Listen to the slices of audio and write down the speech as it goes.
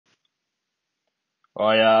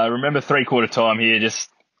I remember three-quarter time here just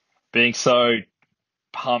being so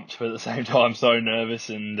pumped, but at the same time so nervous.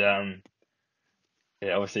 And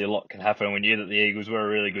yeah, obviously a lot can happen. We knew that the Eagles were a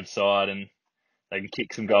really good side and they can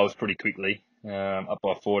kick some goals pretty quickly, up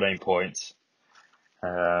by 14 points.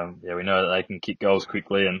 Yeah, we know that they can kick goals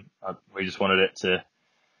quickly, and we just wanted it to, I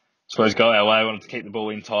suppose, go our way. We wanted to keep the ball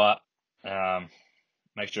in tight,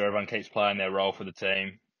 make sure everyone keeps playing their role for the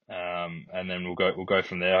team, and then we'll go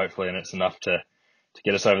from there hopefully. And it's enough to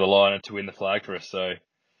get us over the line and to win the flag for us. So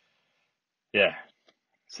yeah,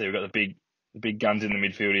 see we've got the big guns in the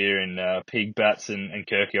midfield here in Pig, Bats, and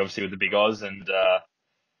Kirky, obviously with the big Oz, and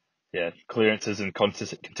yeah, clearances and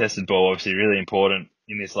contested ball obviously really important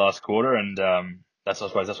in this last quarter, and I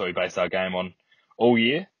suppose that's what we based our game on all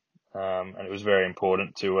year, and it was very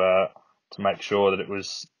important to make sure that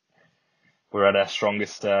we're at our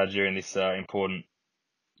strongest during this important,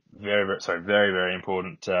 very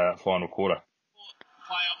important final quarter.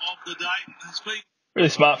 Player of the day. Really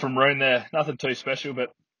smart from Roon there. Nothing too special,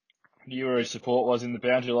 but knew where his support was in the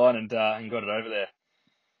boundary line and got it over there.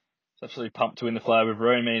 Absolutely pumped to win the flag with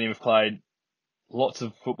Roon. Me and him have played lots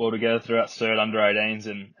of football together throughout Sturt under 18s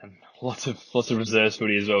and lots of reserves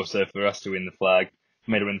footy as well. So for us to win the flag,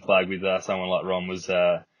 for me to win the flag with someone like Ron was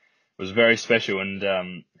very special,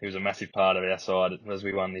 and he was a massive part of our side as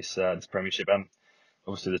we won this premiership, and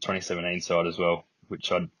obviously the 2017 side as well,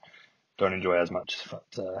 which I don't enjoy as much. But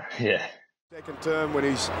yeah. Second term when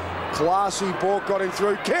his classy ball got him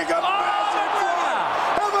through. Kick it!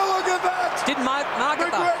 Have a look at that! Didn't mark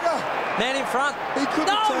it though. Man in front. He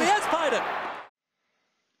he has played it.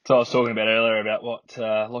 So I was talking about earlier about what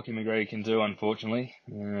Lockie McGree can do, unfortunately.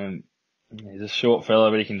 He's a short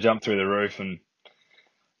fella, but he can jump through the roof, and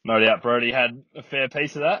no doubt Brodie had a fair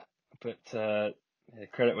piece of that. But yeah,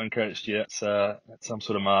 credit when credit's due. That's some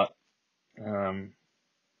sort of mark,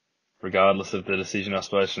 regardless of the decision, I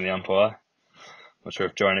suppose, from the umpire. Not sure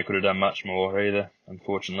if Jonah could have done much more either,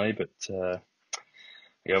 unfortunately. But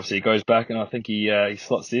yeah, obviously he goes back, and I think he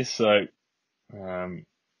slots this. So yeah,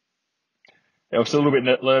 we're still a little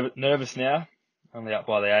bit nervous now, only up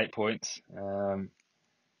by the 8 points.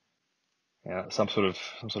 Yeah, some sort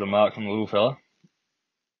of mark from the little fella.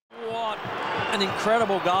 What an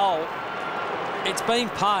incredible goal! It's been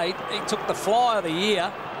paid. He took the fly of the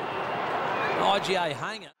year. IGA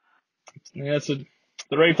hanger. Yeah,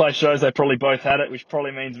 the replay shows they probably both had it, which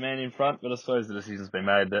probably means man in front. But I suppose the decision's been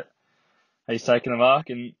made that he's taken the mark,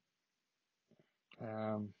 and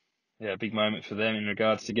yeah, a big moment for them in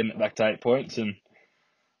regards to getting it back to 8 points. And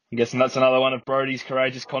I'm guessing that's another one of Brodie's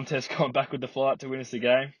courageous contests going back with the flight to win us the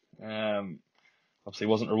game. Obviously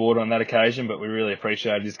wasn't rewarded on that occasion, but we really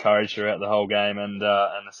appreciated his courage throughout the whole game and the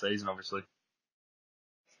season, obviously.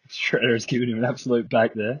 Shredder has given him an absolute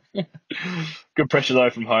back there. Good pressure though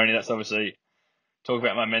from Honey. That's obviously, talk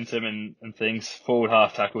about momentum and things. Forward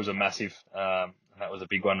half tackles are massive. And that was a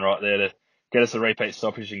big one right there to get us a repeat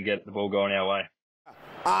stoppage and get the ball going our way.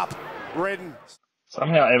 Up, Redden.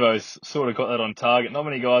 Somehow Evo's sort of got that on target. Not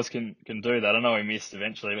many guys can do that. I know he missed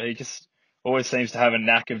eventually, but he just always seems to have a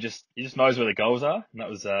knack of he just knows where the goals are. And that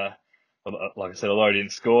was, like I said, although he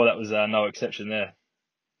didn't score, that was no exception there.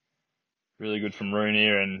 Really good from Roon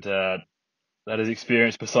here, and that is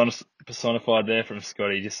experience personified there from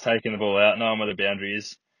Scotty, just taking the ball out, knowing where the boundary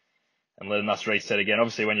is, and letting us reset again.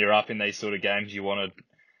 Obviously, when you're up in these sort of games, you want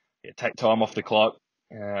to take time off the clock,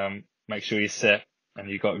 make sure you're set, and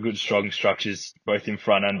you've got good, strong structures both in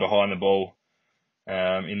front and behind the ball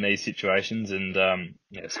in these situations. And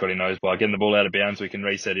yeah, Scotty knows by getting the ball out of bounds, we can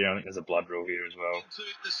reset here. I think there's a blood rule here as well.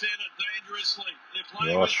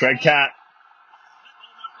 Oh, shred cat.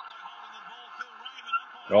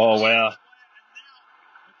 Oh, wow.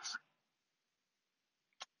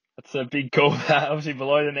 That's a big call. Obviously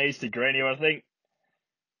below the knees to Greeny, I think.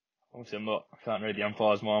 Obviously I can't read the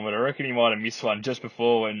umpire's mind, but I reckon he might have missed one just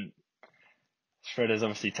before when Shredder's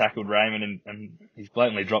obviously tackled Raymond and he's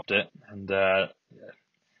blatantly dropped it. And yeah,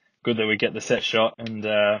 good that we get the set shot. And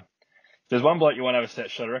if there's one bloke you want to have a set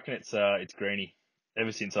shot, I reckon it's Greeny.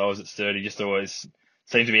 Ever since I was at Sturt, he just always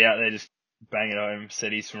seemed to be out there just banging home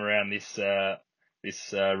setties from around this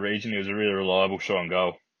region. He was a really reliable shot on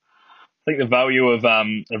goal. I think the value of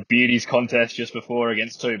Beauty's contest just before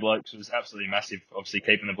against two blokes was absolutely massive. Obviously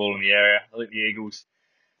keeping the ball in the area. I think the Eagles,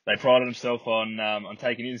 they prided themselves on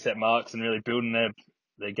taking intercept marks and really building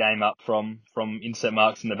their game up from intercept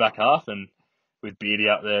marks in the back half. And with Beauty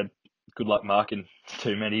up there, good luck marking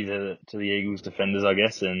too many to the Eagles defenders, I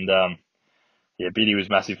guess. And yeah, Beauty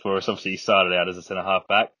was massive for us. Obviously he started out as a centre half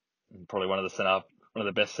back, and probably one of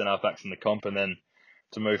the best centre half backs in the comp, and then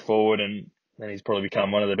to move forward, and then he's probably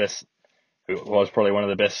become one of the best was probably one of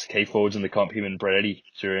the best key forwards in the comp, him and Brett Eddy,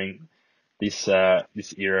 during this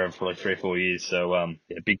era of probably 3 or 4 years. So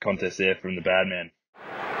yeah, big contest there from the bad man.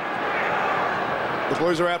 The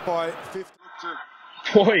Blues are out by 50.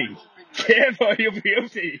 Boy, Cambo, you'll be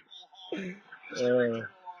guilty.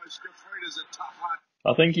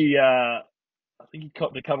 I think he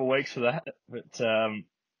copped a couple of weeks for that, but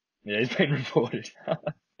yeah, he's been reported.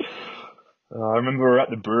 I remember we were at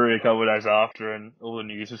the brewery a couple of days after, and all the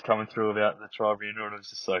news was coming through about the tribunal, and it was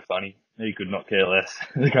just so funny. He could not care less.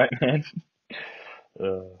 The great man.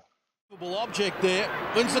 Object there.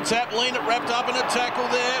 Wins the tap. Lienert wrapped up in a tackle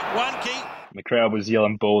there. One key. The crowd was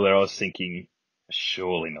yelling ball there. I was thinking,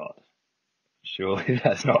 surely not. Surely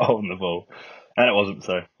that's not holding the ball. And it wasn't,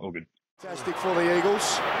 so all good. Fantastic for the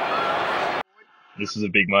Eagles. This is a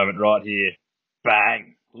big moment right here.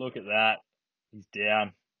 Bang! Look at that. He's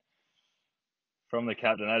down. From the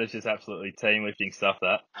captain, that is just absolutely team lifting stuff.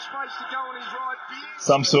 That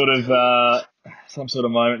some sort of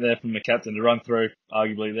moment there from the captain to run through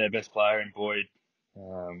arguably their best player in Boyd.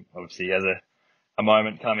 Obviously, he has a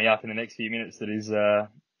moment coming up in the next few minutes that is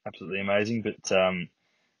absolutely amazing. But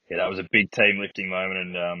yeah, that was a big team lifting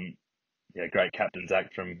moment, and yeah, great captain's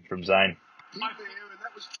act from Zane.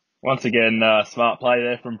 Once again, smart play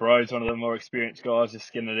there from Bros, one of the more experienced guys,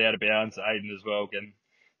 just getting it out of bounds. Aiden as well, getting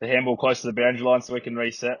the handball close to the boundary line so we can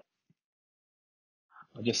reset.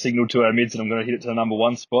 I just signalled to our mids and I'm going to hit it to the number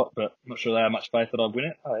 1 spot, but I'm not sure they have much faith that I'll win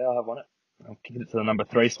it. Oh yeah, I have won it. I'll kick it to the number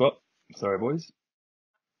 3 spot. Sorry, boys.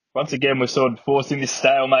 Once again, we're sort of forcing this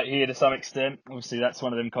stalemate here to some extent. Obviously, that's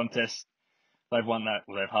one of them contests. They've won that,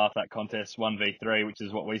 well, they've half that contest, 1v3, which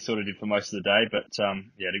is what we sort of did for most of the day. But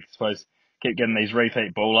yeah, I suppose keep getting these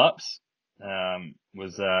repeat ball ups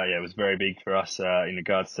was very big for us in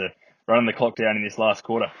regards to running the clock down in this last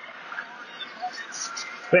quarter. It's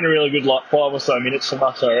been a really good 5 or so minutes from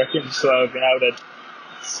us, I reckon. So we've been able to,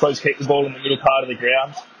 I suppose, keep the ball in the middle part of the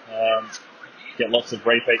ground, get lots of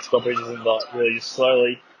repeat stoppages and really just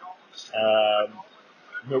slowly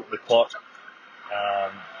milk the clock,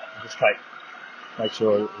 just make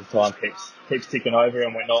sure the time keeps ticking over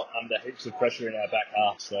and we're not under heaps of pressure in our back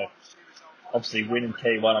half. So obviously winning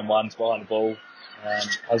key one-on-ones behind the ball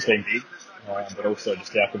has been big, but also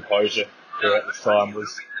just our composure throughout this time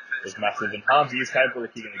was massive. And Harmsy is capable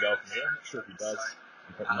of kicking the goal from here. I'm not sure if he does.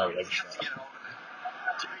 No, he doesn't.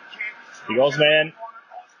 Big Oz man.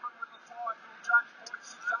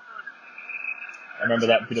 I remember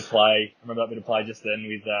that bit of play just then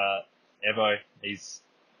with Evo. He's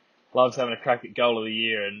loves having a crack at goal of the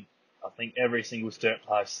year, and I think every single Sturt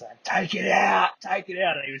player was saying, take it out,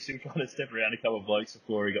 and he was still trying to step around a couple of blokes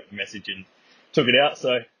before he got the message and took it out.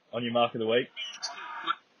 So on your mark of the week.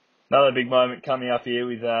 Another big moment coming up here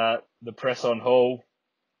with the press on Hall.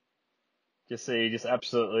 Just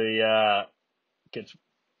absolutely gets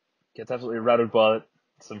absolutely rattled by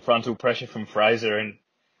some frontal pressure from Fraser, and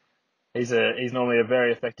he's normally a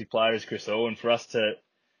very effective player as Chris Hall, and for us to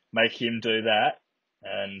make him do that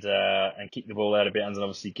and kick the ball out of bounds and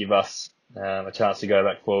obviously give us a chance to go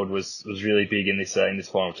back forward was really big in this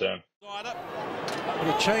final term. But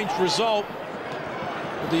a changed result.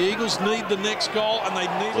 The Eagles need the next goal, and they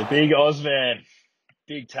need the big Oz man.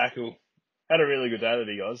 Big tackle. Had a really good day, the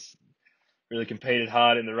big Oz. Really competed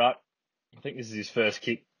hard in the ruck. I think this is his first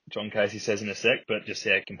kick, John Casey says in a sec, but just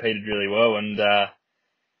competed really well, and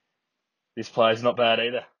this play's not bad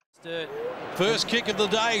either. First kick of the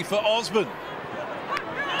day for Osborne.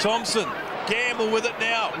 Thompson, Gamble with it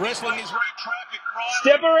now, wrestling his way traffic.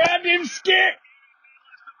 Step around him, Skip!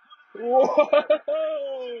 Whoa!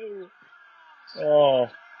 Oh.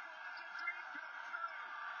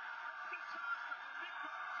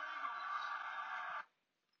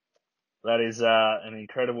 That is an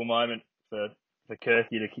incredible moment for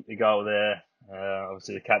Kirky to kick the goal there.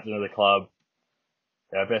 Obviously the captain of the club,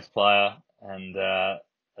 our best player, and that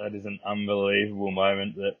is an unbelievable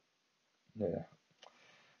moment that, yeah.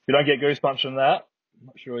 If you don't get goosebumps from that, I'm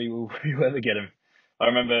not sure you will ever get them. I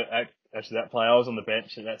remember actually that play, I was on the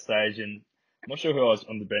bench at that stage, and I'm not sure who I was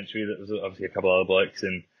on the bench with. It was obviously a couple of other blokes,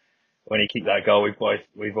 and when he kicked that goal,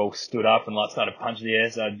 we've all stood up and started punching the air,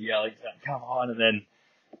 started yelling, come on, and then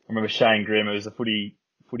I remember Shane Grimm, who was the footy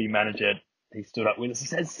manager, he stood up with us and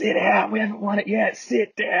said, sit down, we haven't won it yet,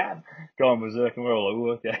 sit down. Go on, berserk, and we're all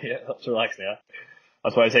like, okay, yeah, let's relax now. I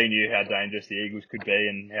suppose he knew how dangerous the Eagles could be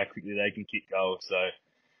and how quickly they can kick goals, so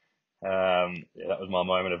that was my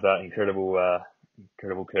moment of that incredible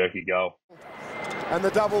Kirky goal. And the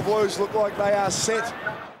double Blues look like they are set.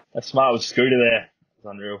 That smart with Scooter there. It's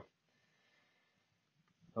unreal.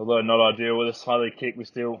 Although not ideal with a smother kick, we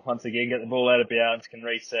still once again get the ball out of bounds, can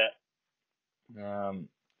reset.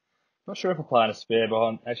 Not sure if we're playing a spare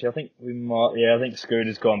behind. Actually, I think we might. Yeah, I think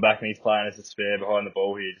Scooter's gone back and he's playing as a spare behind the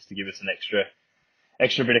ball here just to give us an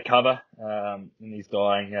extra bit of cover. And he's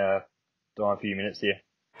dying a few minutes here.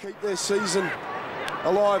 Keep their season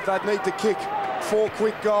alive. They'd need to kick 4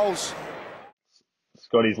 quick goals.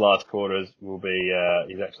 Scotty's last quarters will be.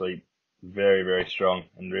 He's actually very, very strong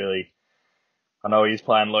and really. I know he's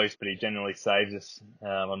playing loose, but he generally saves us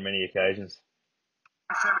on many occasions.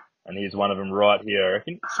 And here's one of them right here, I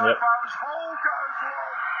reckon. Yep.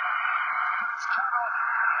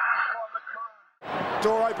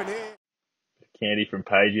 Door open here. Candy from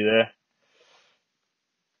Pagey there.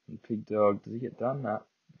 And Big Dog, does he get done? No.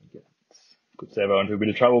 Could save into a bit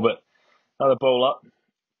of trouble, but another ball up.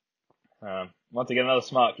 Once again, another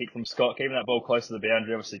smart kick from Scott, keeping that ball close to the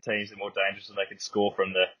boundary. Obviously, teams are more dangerous and they can score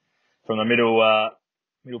from the middle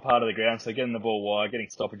part of the ground. So getting the ball wide, getting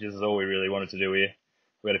stoppages is all we really wanted to do here.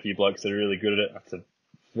 We had a few blokes that are really good at it. That's a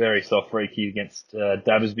very soft free kick against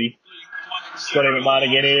Dabbersby. Scotty McMahon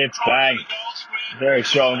again here. It's bang. Very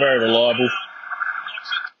strong, very reliable.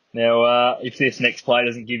 Now, if this next play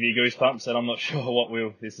doesn't give you goosebumps, then I'm not sure what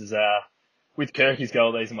will. This is, with Kirky's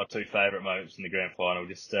goal, these are my 2 favourite moments in the grand final.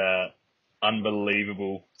 Just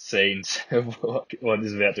unbelievable scenes of what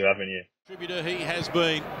is about to happen here. Contributor he has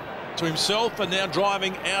been to himself and now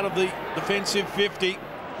driving out of the defensive 50,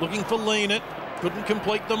 looking for Lienert. Couldn't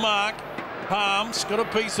complete the mark. Palms got a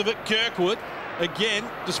piece of it. Kirkwood again,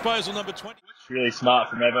 disposal number 20. It's really smart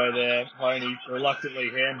from Evo there. Honey reluctantly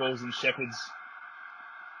handballs and Shepherds.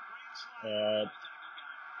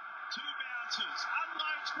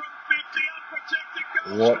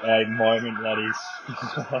 What a moment that is.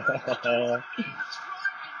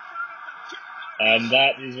 And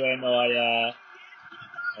that is when I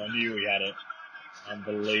knew we had it.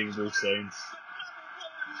 Unbelievable scenes.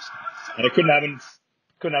 And it couldn't happen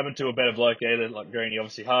to a better bloke either. Like Greeny,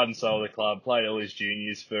 obviously heart and soul of the club, played all his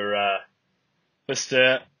juniors for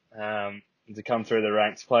Sturt, to come through the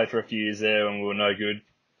ranks, played for a few years there when we were no good.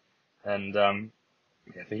 And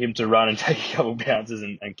for him to run and take a couple bounces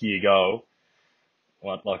and key a goal,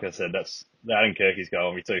 like I said, that and Kirky's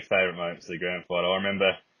goal are my 2 favourite moments of the grand final. I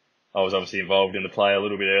remember I was obviously involved in the play a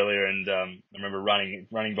little bit earlier, and I remember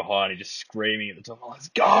running behind and just screaming at the top, "Let's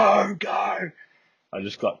go, go!" I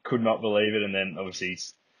just could not believe it. And then obviously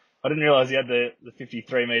I didn't realise he had the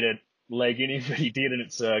 53-metre leg in him, but he did, and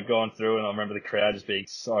it's gone through. And I remember the crowd just being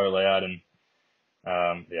so loud, and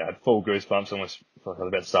I had full goosebumps, almost like I was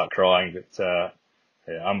about to start crying. But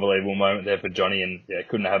unbelievable moment there for Johnny, and it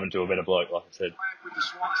couldn't have happened to a better bloke, like I said.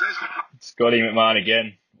 Scotty McMahon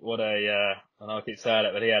again. What a I know I keep saying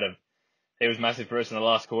it, but he was massive for us in the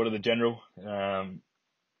last quarter of the general.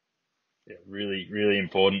 Really, really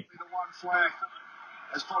important.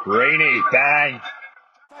 Greeny, bang.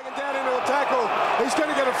 Taken down into a tackle. He's going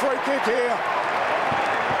to get a free kick here.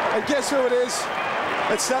 And guess who it is?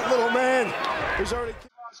 It's that little man who's already kicked.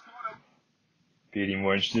 Beauty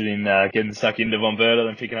more interested in getting stuck into Von Berta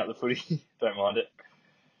than picking up the footy. Don't mind it.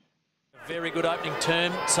 Very good opening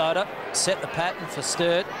term, Soda. Set the pattern for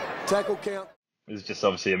Sturt. Tackle count. This is just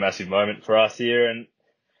obviously a massive moment for us here, and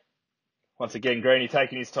once again, Greeny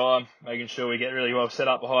taking his time, making sure we get really well set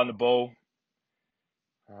up behind the ball.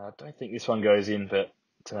 I don't think this one goes in, but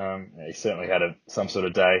he certainly had some sort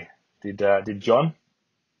of day. Did John?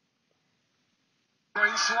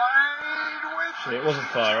 It wasn't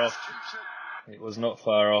far off. It was not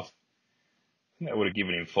far off. I think that would have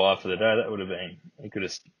given him 5 for the day. That would have been.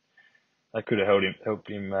 That could have helped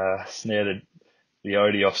him snare the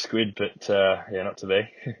Odie off Squid, but not to be.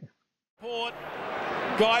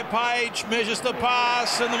 Guy Page measures the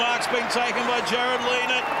pass, and the mark's been taken by Jarrod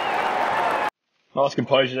Lienert. Nice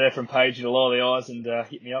composure there from Page to lower the eyes and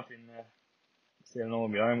hit me up in standing all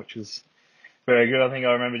on my own, which was very good. I think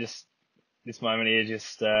I remember just this moment here,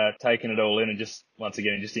 just taking it all in, and just once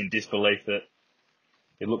again just in disbelief that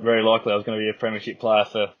it looked very likely I was going to be a premiership player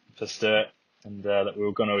for Sturt, and that we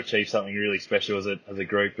were going to achieve something really special as a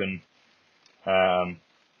group. And I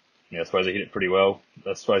suppose I hit it pretty well.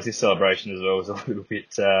 I suppose this celebration as well was a little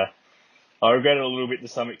bit. I regret it a little bit to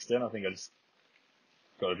some extent. I think I just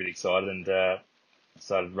got a bit excited and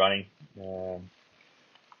started running.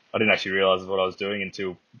 I didn't actually realise what I was doing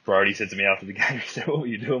until Brody said to me after the game, he said, "What were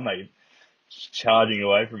you doing, mate? Charging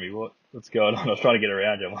away from me. What's going on?" I was trying to get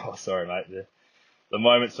around you. I'm like, "Oh, sorry, mate." The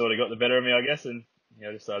moment sort of got the better of me, I guess, and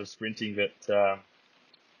just started sprinting. But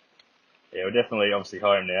we're definitely obviously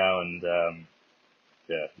home now, and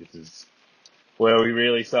this is where we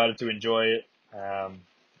really started to enjoy it. The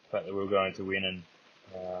fact that we were going to win, and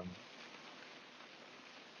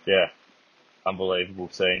unbelievable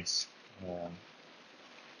scenes.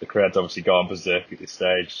 The crowd's obviously gone berserk at this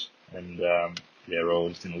stage. and we're all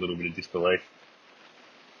just in a little bit of disbelief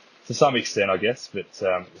to some extent, I guess. But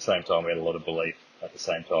at the same time, we had a lot of belief at the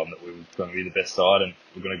same time that we were going to be the best side and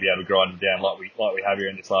we're going to be able to grind them down like we have here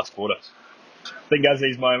in this last quarter. I think as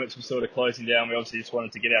these moments were sort of closing down, we obviously just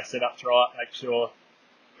wanted to get our setups right, make sure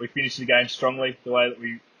we finished the game strongly the way that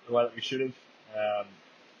we should have. To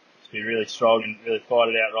be really strong and really fight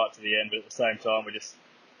it out right to the end, but at the same time, we're just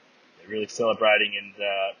really celebrating and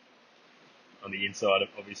on the inside,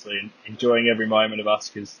 obviously, and enjoying every moment of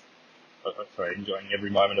enjoying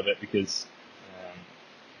every moment of it because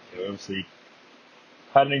we obviously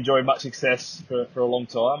hadn't enjoyed much success for a long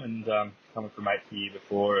time, and coming from 8th the year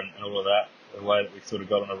before and all of that, the way that we sort of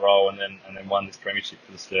got on a roll and then won this premiership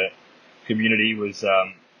for the Sturt community was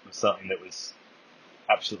something that was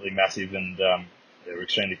absolutely massive, and we're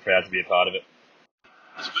extremely proud to be a part of it.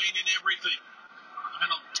 Has been in everything.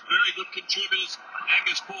 And very good contributors.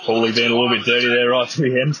 Angus Paulie being a little bit dirty there right to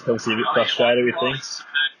the end, obviously a bit frustrated with things. I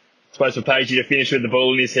suppose for Pagey to finish with the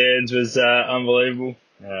ball in his hands was unbelievable.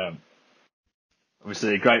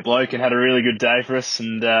 Obviously a great bloke and had a really good day for us,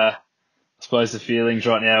 and I suppose the feelings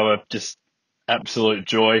right now are just absolute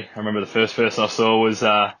joy. I remember the first person I saw was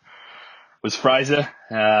Fraser.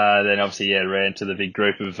 Then obviously ran to the big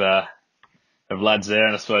group of lads there,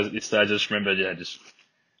 and I suppose at this stage I just remember just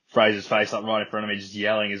Fraser's face up right in front of me, just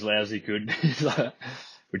yelling as loud as he could,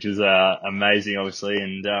 which was amazing, obviously,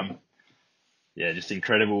 and just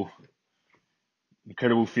incredible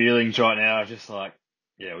feelings right now, just like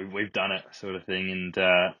we've done it sort of thing, and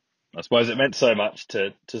I suppose it meant so much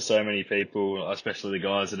to so many people, especially the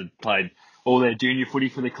guys that had played all their junior footy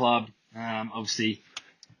for the club. Obviously,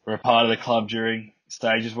 we're a part of the club during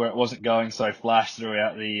stages where it wasn't going so flash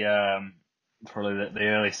throughout the probably the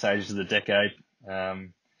early stages of the decade.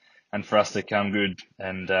 And for us to come good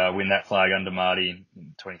and win that flag under Marty in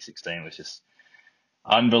 2016 was just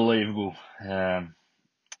unbelievable.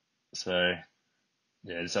 Just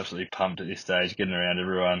absolutely pumped at this stage, getting around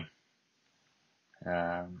everyone.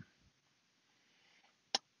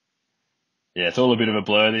 It's all a bit of a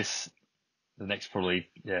blur. The next probably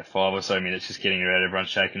 5 or so minutes, just getting around everyone,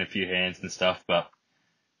 shaking a few hands and stuff. But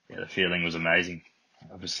the feeling was amazing.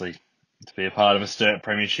 Obviously, to be a part of a Sturt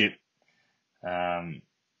premiership, a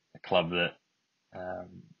club that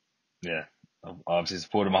I've obviously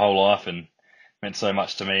supported my whole life and meant so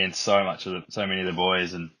much to me and so many of the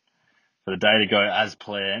boys, and for the day to go as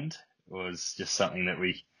planned was just something that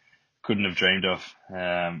we couldn't have dreamed of.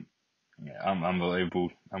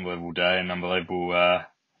 Unbelievable day and unbelievable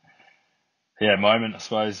moment. I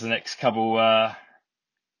suppose the next couple the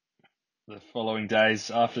following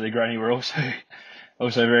days after the granny were also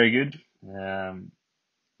very good.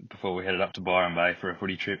 Before we headed up to Byron Bay for a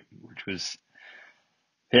footy trip, which was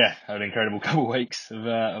an incredible couple of weeks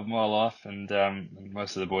of my life and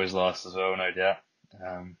most of the boys' lives as well, no doubt.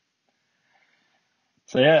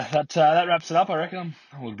 That wraps it up. I reckon I'm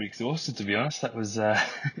a little bit exhausted, to be honest. That was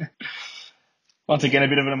once again a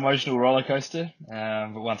bit of an emotional roller coaster,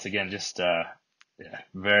 but once again just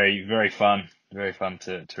very, very fun. Very fun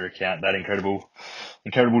to recount that incredible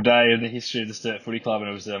day in the history of the Sturt Footy Club, and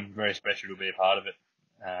it was very special to be a part of it.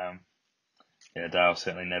 A day I'll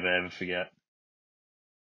certainly never ever forget.